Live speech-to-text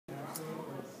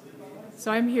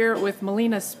So I'm here with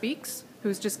Molina Speaks,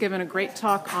 who's just given a great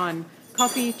talk on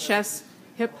coffee, chess,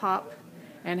 hip-hop,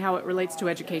 and how it relates to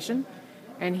education.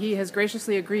 And he has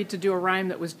graciously agreed to do a rhyme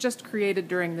that was just created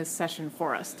during this session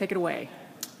for us. Take it away.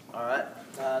 All right.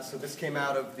 So this came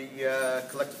out of the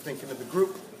collective thinking of the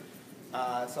group.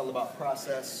 It's all about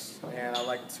process, and I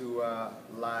like to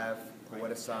live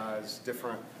poeticize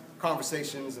different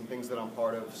conversations and things that I'm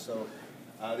part of. So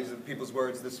these are the people's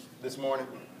words this morning.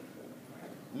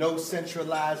 No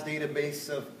centralized database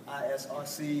of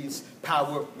ISRCs,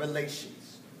 power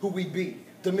relations. Who we be,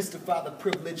 demystify the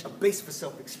privilege, a base for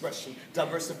self-expression,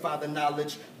 diversify the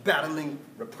knowledge, battling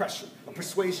repression. A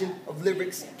persuasion of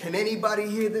lyrics, can anybody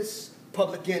hear this?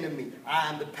 Public enemy, I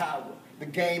am the power. The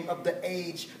game of the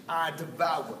age, I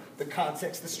devour. The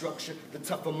context, the structure, the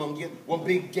tough among you. One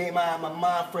big game, I am a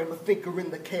mind frame, a thinker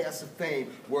in the chaos of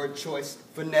fame. Word choice,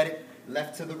 phonetic,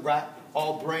 left to the right.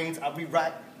 All brains, I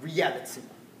rewrite reality.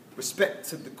 Respect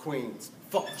to the queens.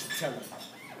 Fuck what you telling.